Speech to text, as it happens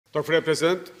Takk for det,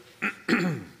 president.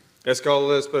 Jeg skal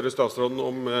spørre statsråden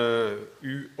om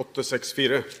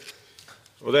U864.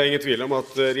 Og det ingen tvil om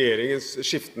at regjeringens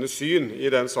skiftende syn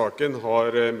I den saken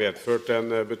har medført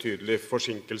en betydelig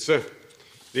forsinkelse.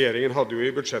 Regjeringen hadde jo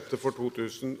I budsjettet for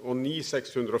 2009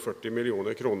 640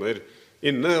 millioner kroner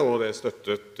inne, og det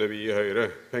støttet vi I Høyre.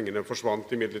 Pengene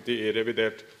forsvant imidlertid I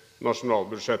revidert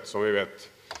nasjonalbudsjett, som vi vet.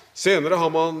 Senere har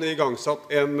man igangsatt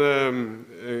en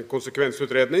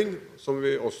konsekvensutredning, som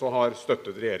vi også har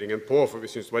støttet regjeringen på, for vi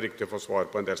synes det var riktig å få svar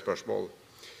på en del spørsmål.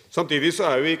 Samtidig så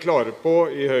vi klare på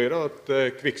I Høyre at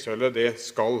kvikksølvet det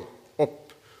skal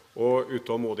opp, og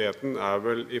utålmodigheten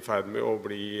vel I ferd med å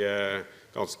bli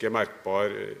ganske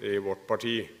merkbar I vårt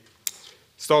parti.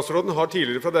 Statsråden har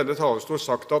tidligere fra denne talerstol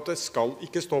sagt at det skal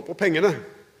ikke stå på pengene.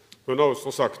 Hun har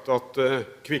også sagt at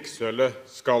kvikksølvet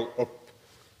skal opp.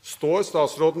 Står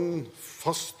statsråden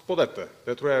fast på dette?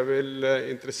 Det tror jeg vil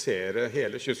interessere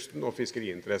hele kysten og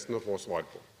fiskeriinteressen å få svar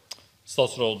på.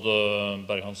 Statsråd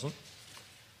Berg-Hansen.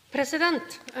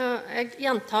 President, jeg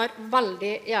gjentar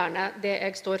veldig gjerne det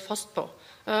jeg står fast på.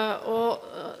 Og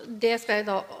det skal jeg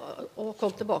da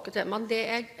komme tilbake til. Men det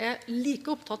jeg like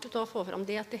opptatt av å få frem,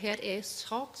 det at dette en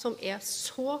sak som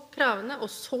så krevende og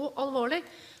så alvorlig,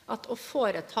 at å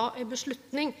foreta en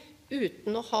beslutning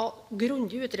uten å ha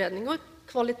grundige utredninger,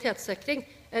 kvalitetssikring,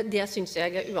 det synes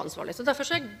jeg uansvarlig. Så derfor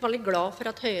er jeg veldig glad for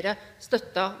at Høyre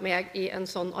støtter meg I en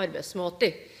sånn arbeidsmåte,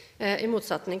 I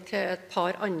motsetning til et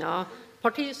par andre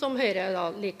partier som Høyre da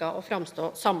liker å framstå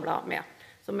samlet med.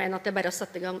 Som mener at det bare å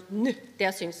sette I gang nå,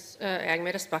 det synes jeg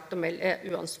med respekt og meld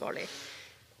uansvarlig.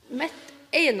 Mitt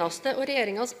eneste og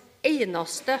regjeringens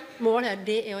eneste mål her,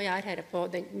 det å gjøre dette på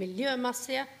den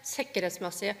miljømessige,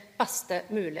 sikkerhetsmessige, beste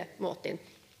mulige måten.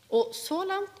 Og så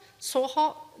langt så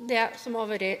har det som har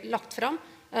vært lagt frem,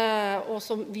 og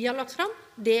som vi har lagt frem,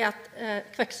 det at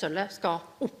kvikksølvet skal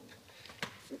opp.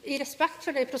 I respekt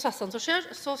for de prosessene som skjer,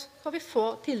 så skal vi få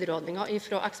tilrådninger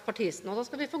fra ekspertisen, og da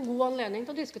skal vi få god anledning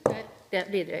til å diskutere det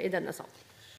videre I denne salen.